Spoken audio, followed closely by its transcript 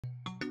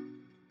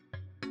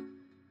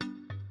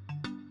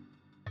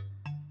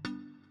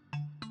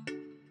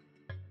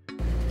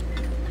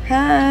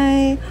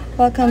Hi!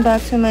 Welcome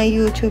back to my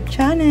YouTube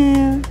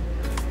channel.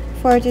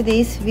 For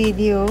today's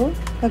video,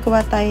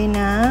 gagawa tayo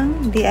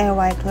ng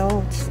DIY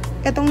clothes.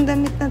 Itong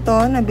damit na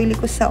to, nabili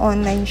ko sa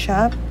online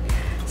shop.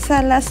 Sa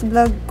last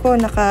vlog ko,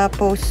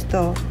 naka-post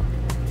to.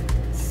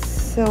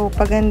 So,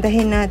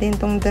 pagandahin natin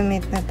tong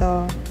damit na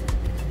to.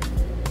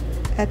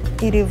 At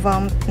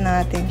i-revamp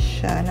natin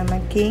siya na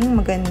maging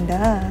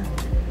maganda.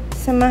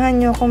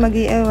 Samahan nyo ako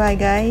mag-DIY,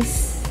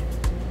 guys.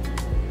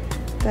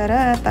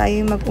 Tara,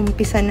 tayo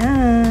mag-umpisa na.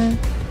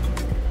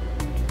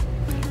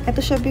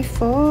 Ito siya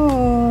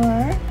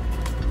before.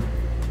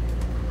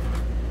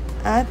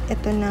 At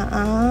ito na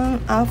ang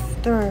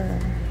after.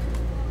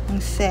 Ang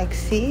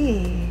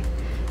sexy.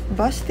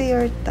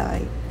 Bustier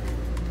type.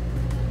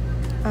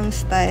 Ang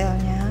style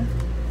niya.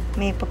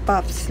 May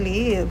pa-puff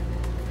sleeve.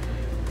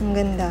 Ang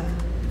ganda.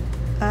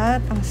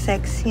 At ang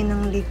sexy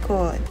ng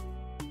likod.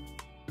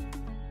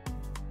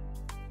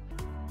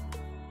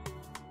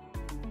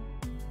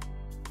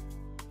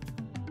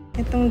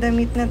 Itong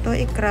damit na to,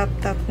 i-crop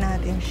top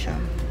natin siya.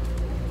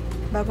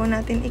 Bago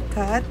natin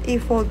i-cut,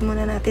 i-fold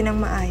muna natin ng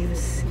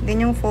maayos.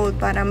 Ganyang fold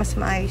para mas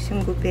maayos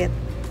yung gupit.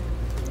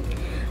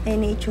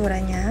 Ayan yung itsura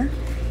niya.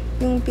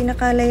 Yung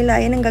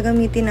pinakalaylayan ang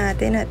gagamitin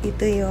natin at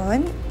ito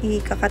yon,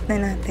 i-cut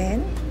na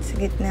natin sa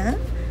gitna.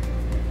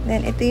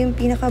 Then ito yung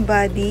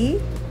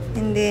pinaka-body.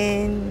 And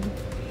then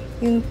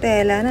yung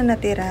tela na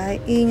natira,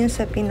 yun yung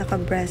sa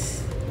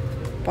pinaka-breast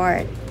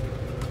part.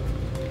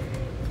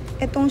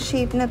 Itong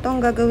shape na to ang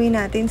gagawin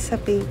natin sa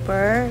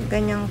paper.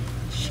 Ganyang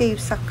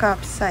shape sa cup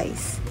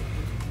size.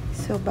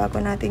 So, bago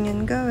natin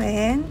yun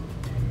gawin,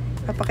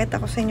 papakita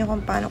ko sa inyo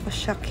kung paano ko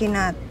siya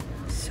kinat.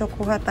 So,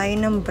 kuha tayo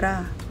ng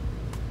bra.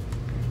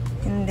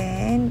 And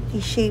then,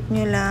 i-shape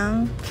nyo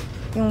lang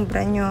yung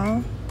bra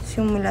nyo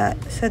simula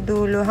sa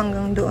dulo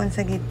hanggang doon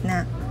sa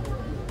gitna.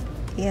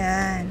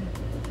 Yan.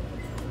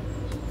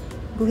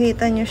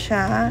 Guhitan nyo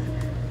siya.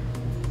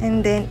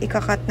 And then,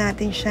 ikakat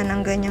natin siya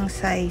ng ganyang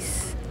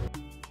size.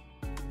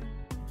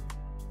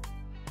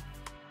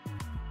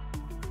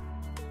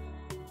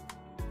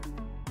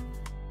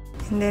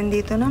 And then,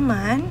 dito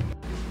naman,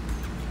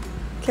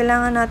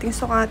 kailangan natin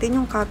sukatin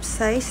yung cup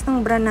size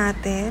ng bra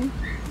natin,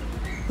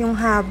 yung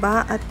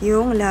haba at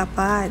yung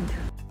lapad.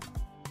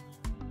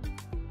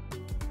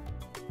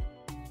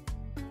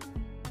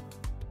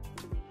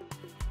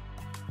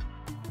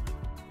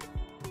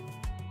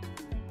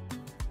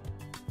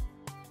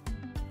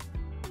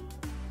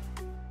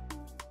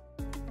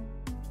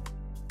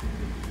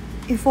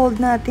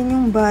 I-fold natin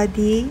yung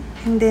body,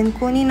 and then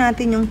kunin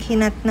natin yung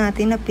kinat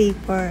natin na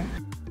paper.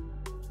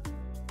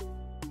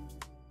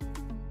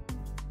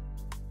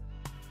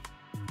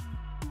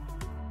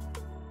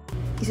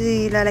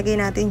 Ilalagay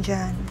natin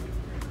dyan.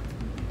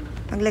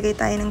 Maglagay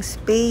tayo ng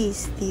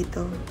space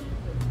dito.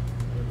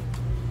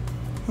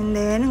 And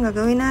then, ang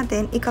gagawin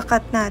natin,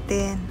 ikakat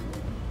natin.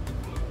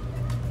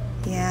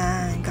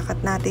 Yan,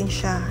 ikakat natin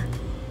siya.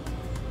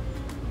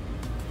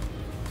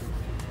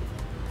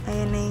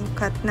 Ayan na yung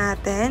cut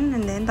natin.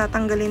 And then,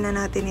 tatanggalin na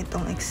natin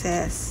itong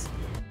excess.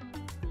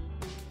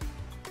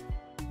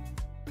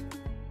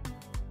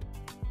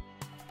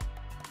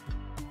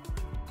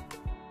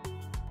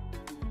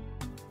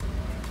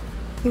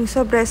 Yung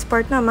sa breast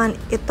part naman,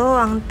 ito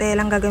ang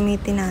telang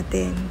gagamitin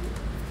natin.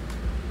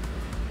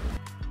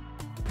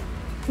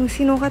 Yung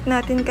sinukat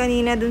natin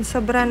kanina dun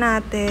sa bra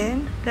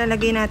natin,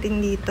 lalagay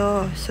natin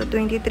dito. So,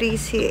 23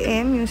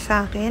 cm yung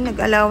sa akin.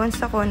 Nag-allowance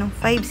ako ng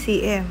 5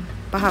 cm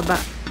pahaba.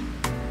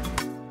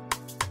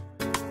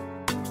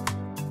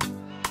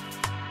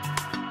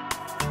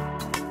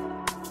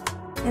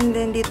 And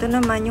then, dito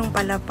naman yung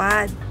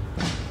palapad.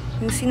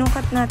 Yung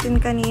sinukat natin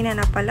kanina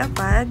na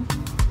palapad,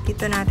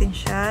 dito natin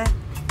siya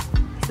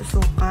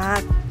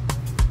susukat.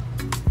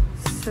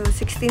 So,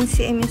 16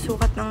 cm yung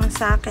sukat ng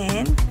sa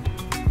akin.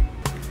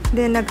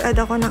 Then,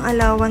 nag-add ako ng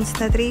allowance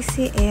na 3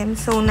 cm.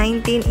 So,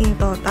 19 in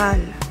total.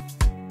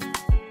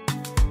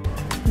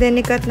 Then,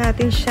 i-cut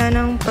natin siya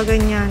ng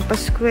paganyan,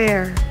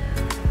 pa-square.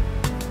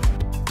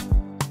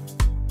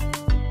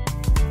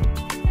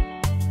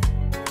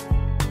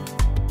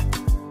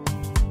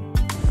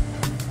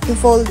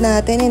 I-fold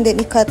natin and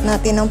then i-cut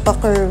natin ng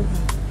pa-curve.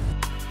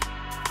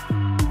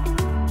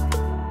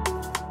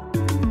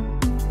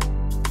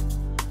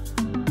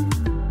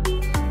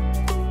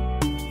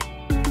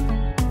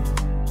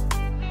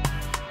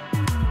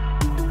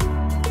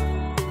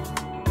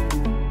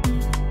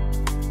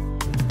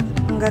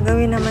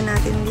 Gagawin naman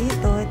natin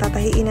dito,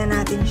 tatahiin na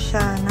natin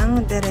siya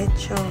ng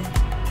diretso.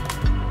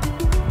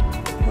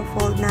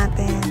 I-fold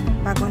natin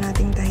bago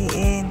natin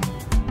tahiin.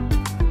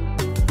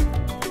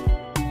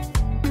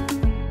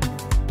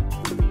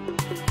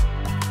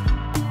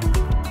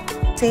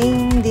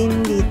 Same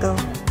din dito.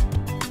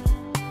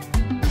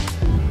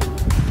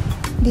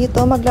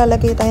 Dito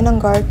maglalagay tayo ng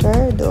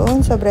garter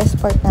doon sa breast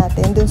part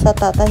natin, doon sa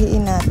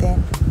tatahiin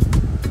natin.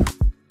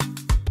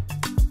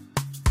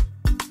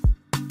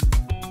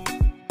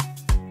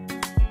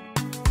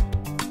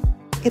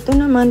 Ito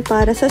naman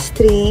para sa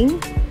string.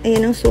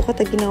 Ayan ang sukat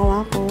na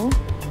ginawa ko.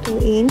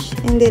 2 inch.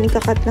 And then,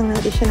 ikakat lang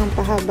natin siya ng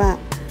pahaba.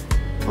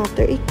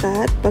 After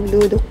i-cut,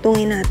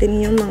 pagduduktungin natin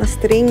yung mga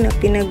string na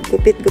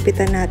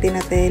pinaggupit-gupitan natin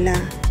na tela.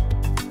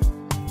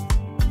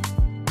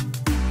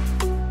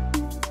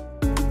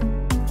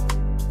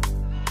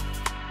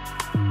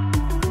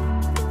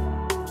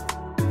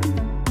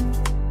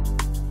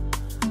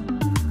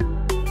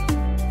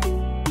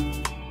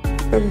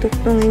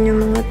 Pagduktungin yung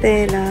mga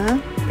tela,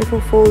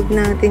 ipo-fold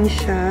natin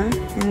siya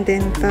and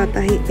then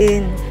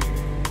tatahiin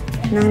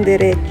ng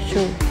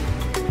diretso.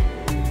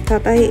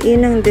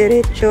 Tatahiin ng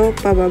diretso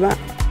pababa.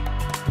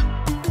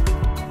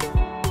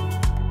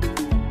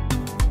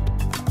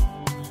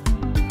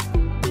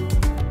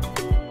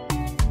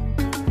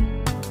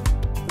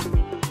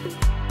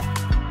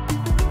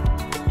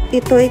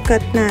 Ito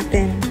i-cut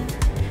natin.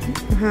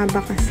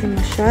 Mahaba kasi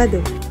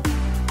masyado.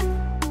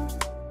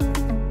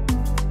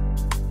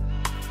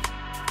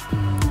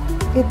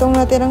 Itong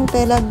natirang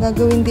tela,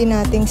 gagawin din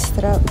nating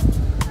strap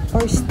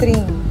or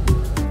string.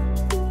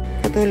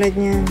 Katulad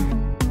niyan.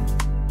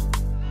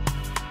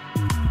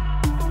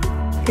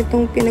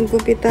 Itong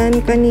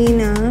pinaggupitan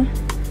kanina,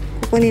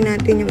 kukunin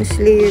natin yung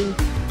sleeve.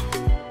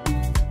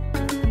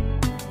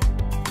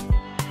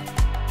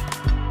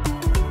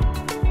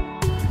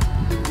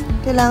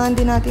 Kailangan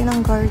din natin ng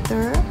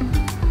garter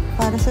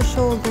para sa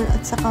shoulder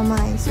at sa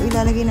kamay. So,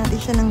 ilalagay natin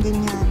siya ng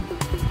ganyan.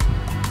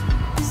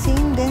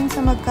 Same din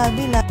sa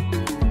magkabila.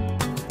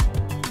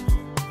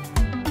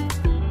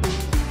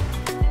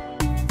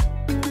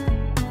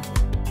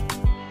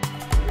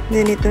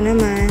 Then, ito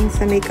naman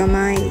sa may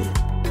kamay.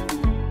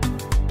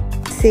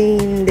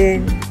 Same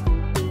din.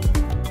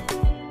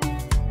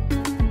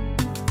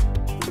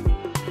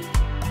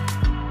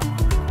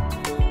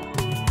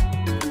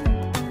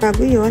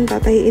 Bago yun,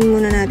 tatahiin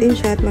muna natin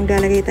siya at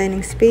maglalagay tayo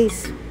ng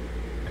space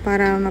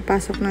para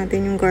mapasok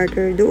natin yung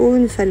garter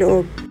doon sa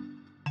loob.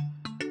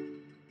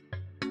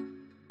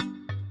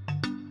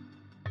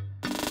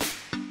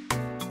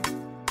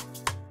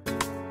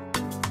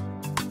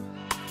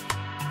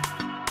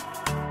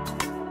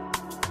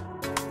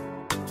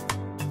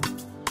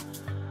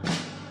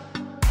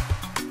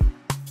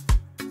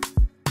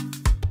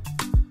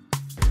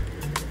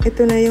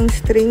 Ito na yung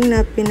string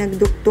na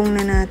pinagduktong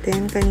na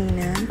natin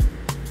kanina.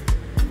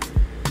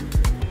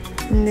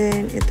 And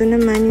then, ito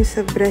naman yung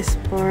sa breast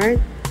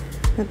part.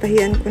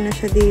 Natahian ko na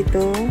siya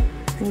dito.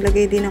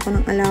 Naglagay din ako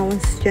ng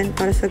allowance dyan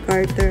para sa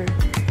garter.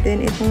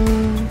 Then,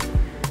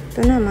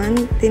 ito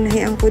naman,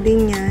 tinahian ko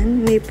din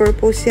yan. May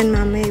purpose yan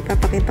mamaya.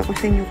 Ipapakita ko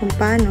sa inyo kung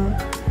paano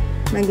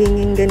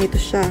magiging ganito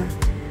siya.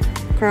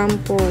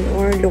 Crumple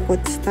or lukot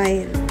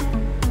style.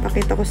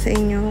 Pakita ko sa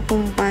inyo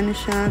kung paano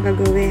siya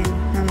gagawin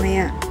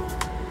mamaya.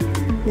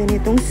 Then,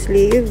 itong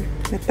sleeve,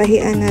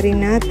 natahian na rin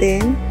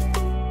natin.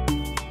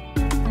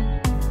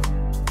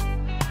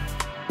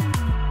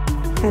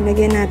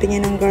 Lalagyan natin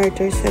yan ng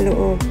garter sa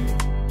loob.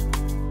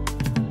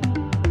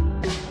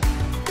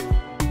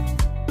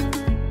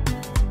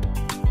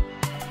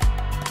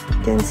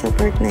 Diyan sa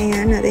part na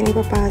yan, natin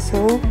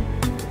ipapasok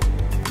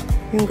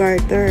yung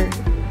garter.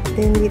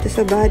 Then dito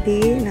sa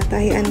body,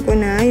 natahian ko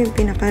na yung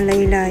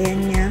pinakalaylayan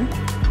niya.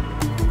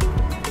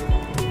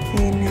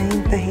 Ayan na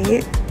yung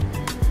tahi.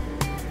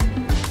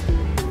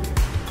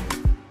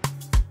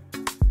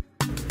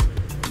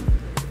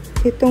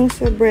 Itong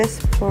sa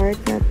breast part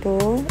na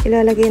to,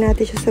 ilalagay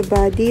natin siya sa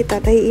body,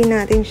 tatahiin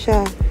natin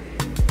siya.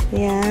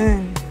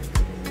 Ayan.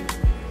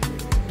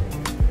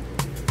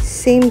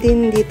 Same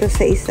din dito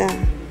sa isa.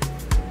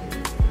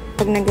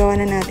 Pag nagawa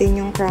na natin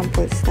yung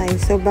crumple style.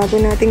 So, bago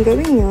natin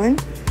gawin yun,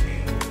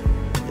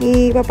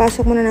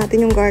 ipapasok muna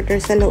natin yung garter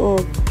sa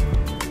loob.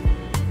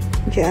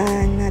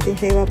 Diyan natin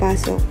siya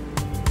ipapasok.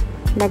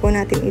 Bago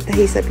natin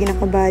itahi sa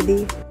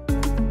pinaka-body.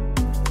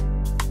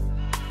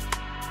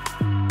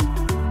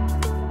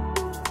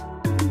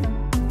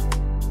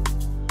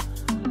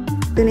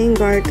 Ito na yung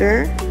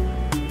garter.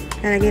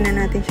 Lalagyan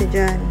na natin siya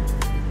dyan.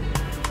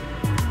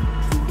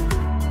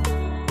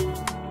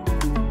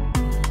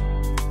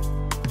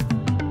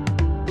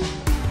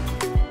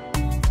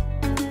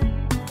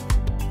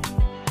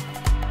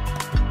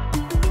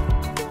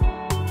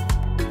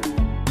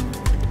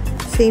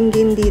 Same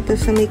din dito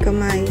sa may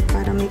kamay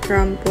para may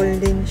crumple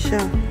din siya.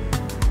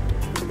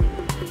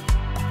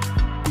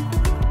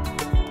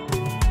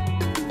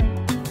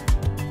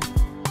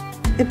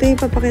 Ito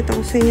yung papakita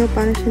ko sa inyo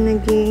paano siya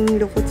naging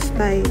lukot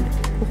style.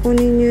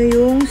 Kukunin nyo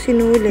yung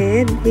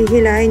sinulid,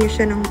 hihilahin nyo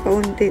siya ng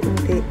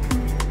paunti-unti.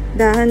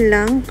 Dahan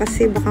lang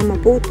kasi baka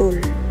maputol.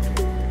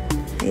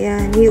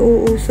 Ayan,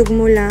 iuusog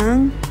mo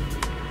lang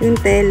yung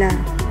tela.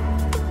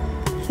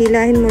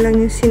 Hilahin mo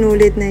lang yung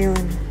sinulid na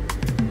yon.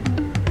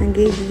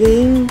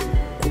 Nagiging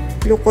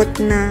lukot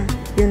na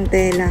yung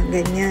tela.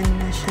 Ganyan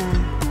na siya.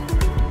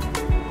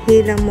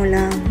 Hila mo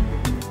lang.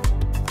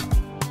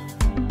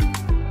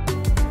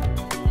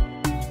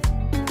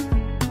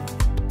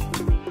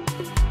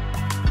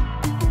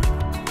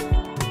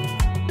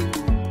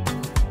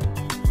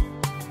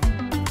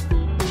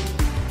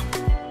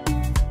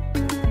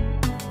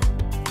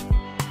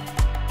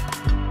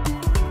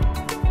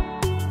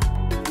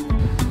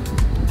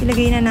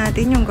 Ilagay na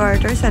natin yung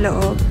garter sa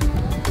loob.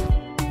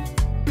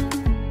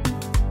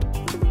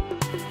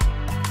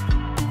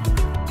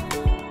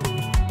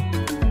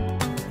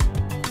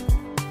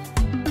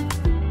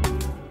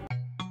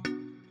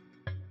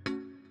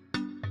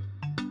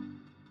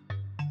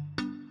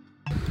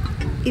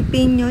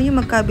 ipin nyo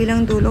yung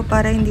magkabilang dulo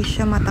para hindi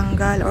siya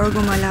matanggal or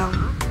gumalaw.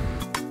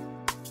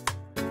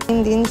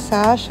 And din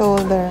sa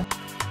shoulder.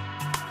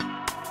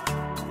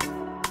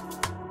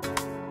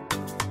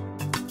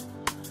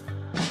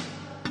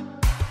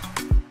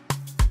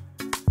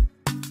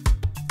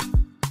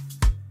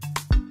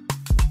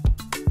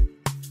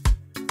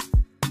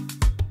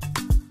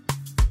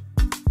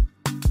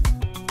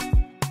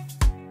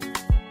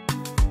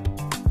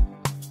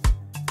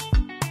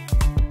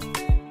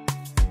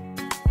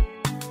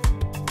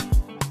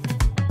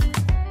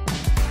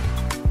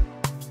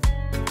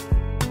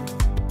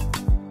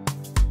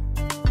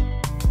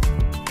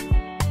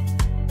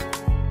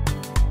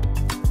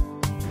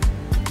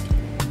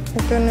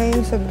 Ito na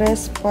yung sa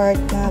breast part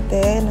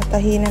natin.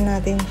 Natahinan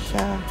natin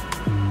siya.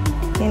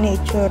 Yan yung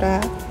itsura.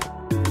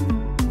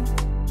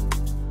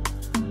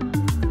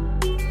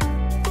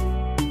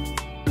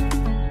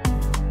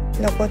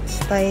 Lokot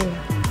style.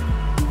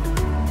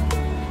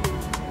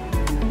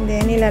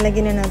 Then,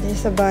 ilalagay na natin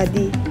siya sa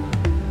body.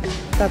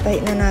 Tatahi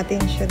na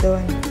natin siya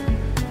doon.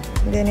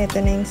 Then, ito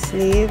na yung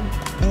sleeve.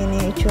 Ayan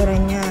yung itsura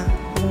niya.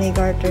 May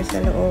garter sa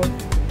loob.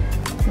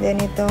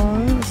 Then,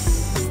 itong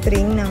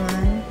string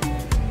naman.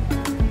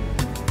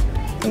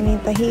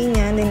 Tinitahi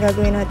niya, then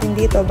gagawin natin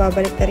dito,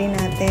 babalik ta rin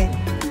natin.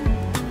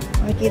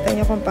 Makikita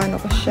nyo kung paano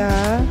ko siya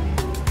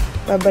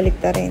babalik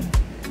ta rin.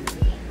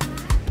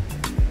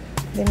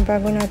 Then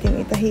bago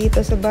natin itahi ito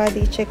sa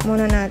body, check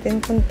muna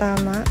natin kung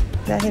tama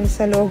dahil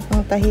sa loob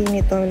ng tahi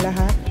nito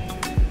lahat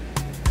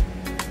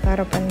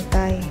para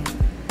pantay.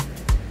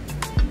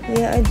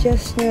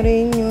 I-adjust nyo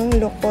rin yung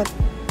lukot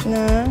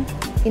na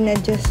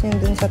in-adjust nyo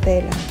dun sa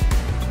tela.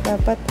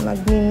 Dapat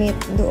mag-meet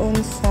doon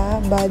sa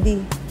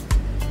body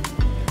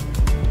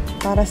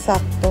para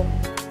sakto.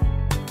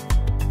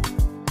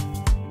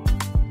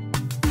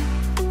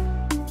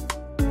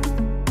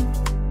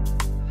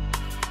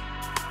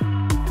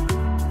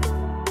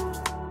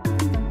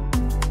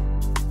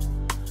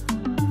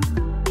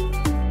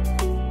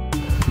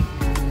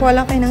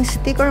 Wala kayo ng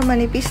stick or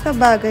manipis na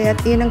bagay at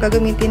yun ang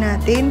gagamitin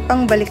natin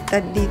pang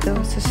baliktad dito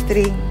sa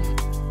string.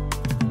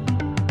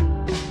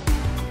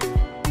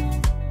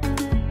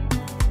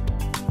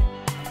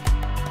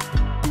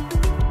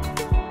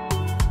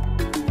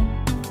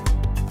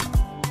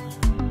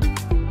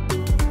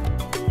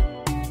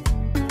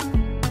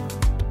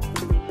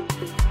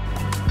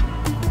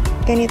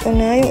 Ganito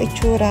na yung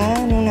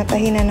itsura nung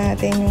natahi na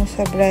natin yung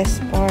sa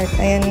breast part.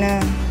 Ayan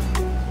na.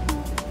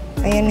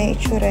 Ayan na yung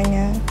itsura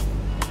niya.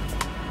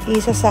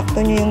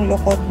 Isasakto nyo yung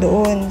lukot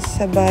doon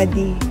sa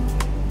body.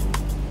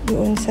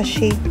 Doon sa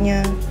shape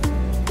niya.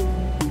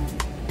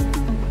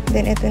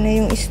 Then, ito na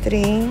yung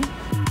string.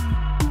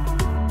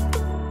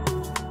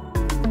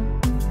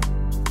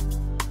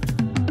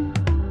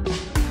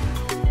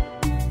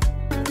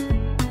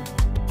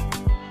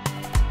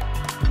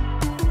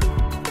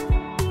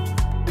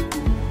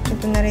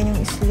 Ito na rin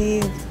yung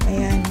sleeve.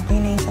 Ayan, okay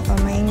na yung sa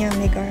kamay niya.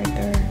 May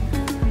garter.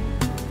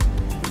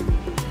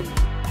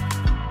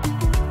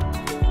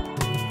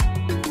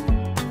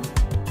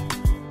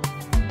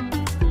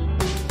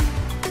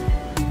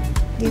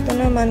 Dito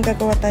naman,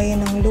 gagawa tayo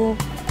ng loop.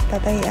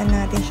 Tatahian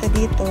natin siya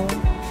dito.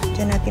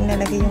 Diyan natin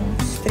lalagay yung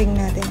string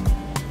natin.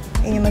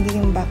 Ayan yung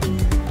magiging back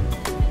niya.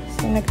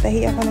 So,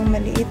 nagtahi ako ng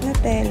maliit na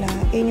tela.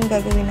 Ayan yung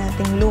gagawin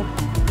nating loop.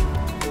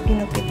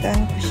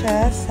 Pinupitan ko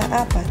siya sa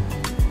 4.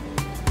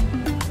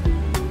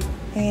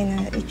 Ayan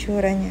na,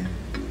 itsura niya.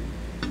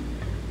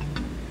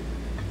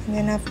 And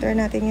then, after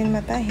natin yun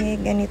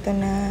matahi, ganito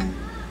na.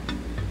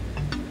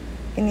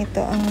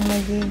 Ganito ang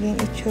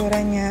magiging itsura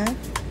niya.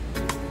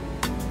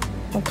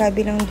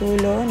 Magkabilang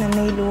dulo na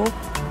may loop.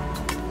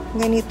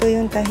 Ganito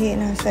yung tahi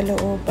na sa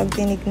loob pag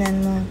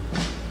tinignan mo.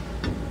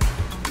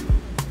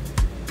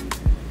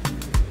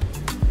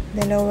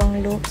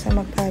 Dalawang loop sa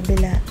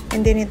magkabila.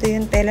 And then ito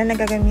yung tela na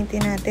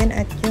gagamitin natin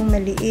at yung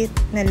maliit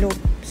na loop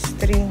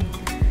string.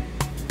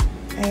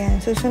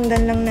 Ayan,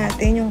 susundan lang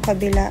natin yung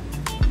kabila.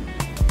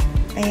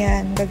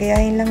 Ayan,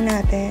 gagayahin lang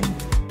natin.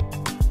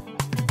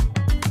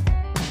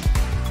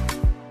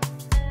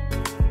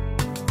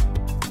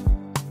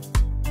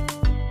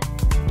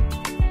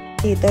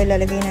 Dito,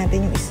 ilalagay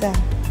natin yung isa.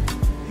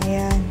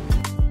 Ayan.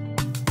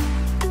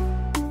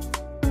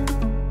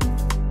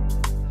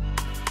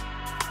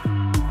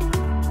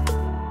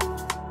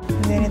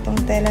 And then, itong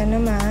tela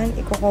naman,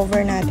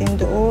 i-cover natin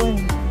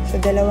doon sa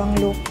dalawang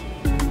loop.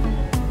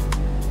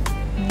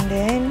 And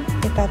then,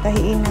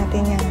 itatahiin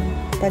natin yan.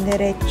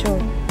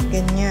 Padiretso.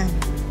 Ganyan.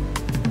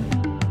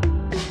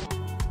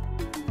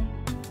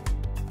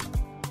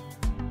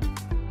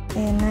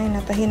 Ayan na,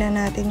 natahi na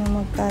natin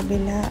yung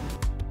magkabila.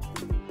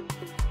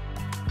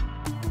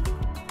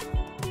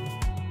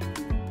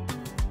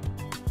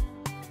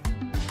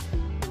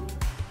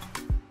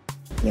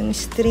 Yung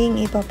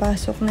string,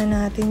 ipapasok na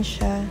natin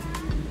siya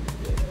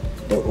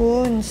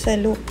doon sa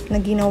loop na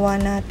ginawa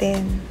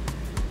natin.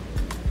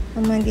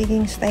 Ang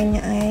magiging style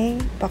niya ay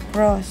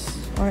pa-cross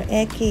or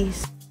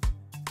X.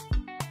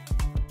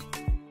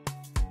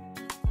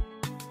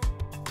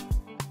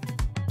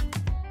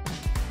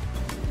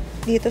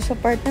 dito sa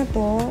part na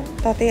to,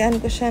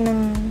 tatayaan ko siya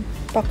ng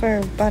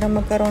pa-curve para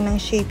magkaroon ng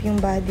shape yung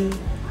body.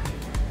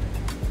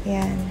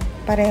 Yan,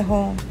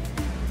 pareho.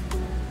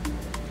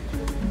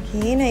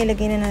 Okay,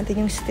 nailagay na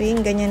natin yung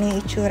string. Ganyan yung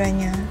itsura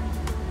niya.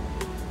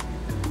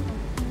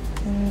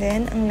 And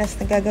then, ang last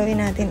na gagawin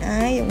natin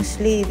ay yung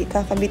sleeve.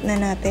 Ikakabit na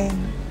natin.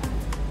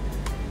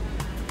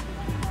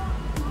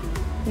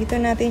 Dito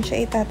natin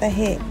siya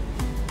itatahi.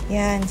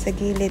 Yan, sa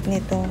gilid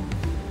nito.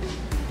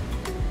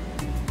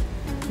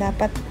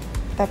 Dapat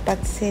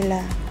tapat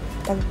sila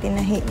pag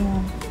tinahi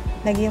mo.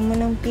 Lagyan mo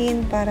ng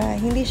pin para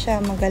hindi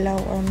siya magalaw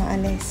or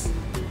maalis.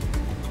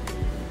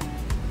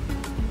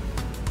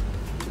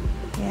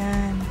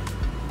 Yan.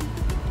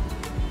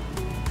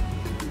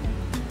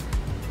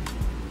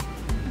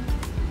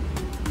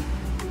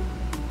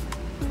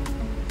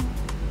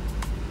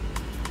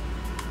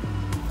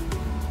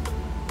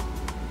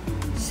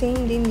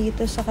 Same din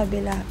dito sa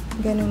kabila.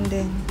 Ganun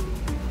din.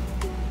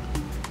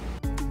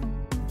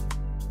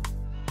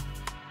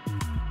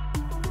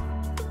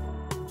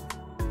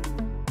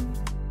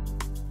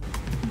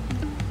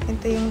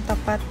 Ito yung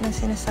tapat na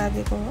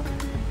sinasabi ko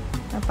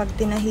na pag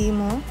tinahi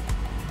mo,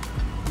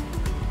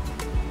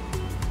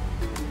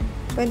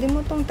 pwede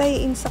mo itong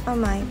tayiin sa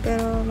kamay,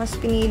 pero mas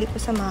pinili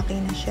ko sa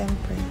makina,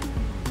 syempre.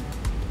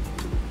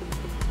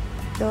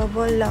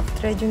 Double lock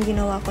thread yung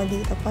ginawa ko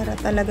dito para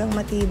talagang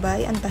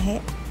matibay ang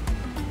tahi.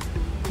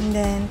 And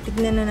then,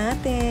 tignan na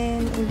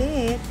natin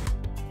ulit.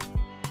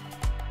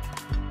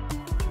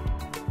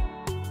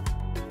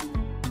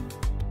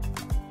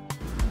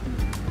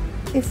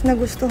 If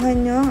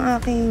nagustuhan nyo ang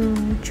aking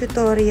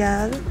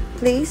tutorial,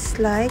 please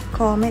like,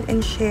 comment, and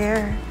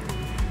share.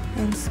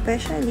 And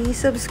especially,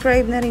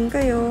 subscribe na rin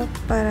kayo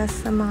para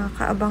sa mga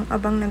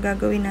kaabang-abang na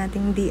gagawin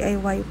nating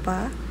DIY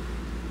pa.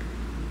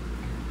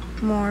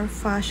 More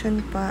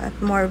fashion pa at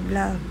more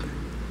vlog.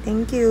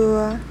 Thank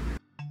you!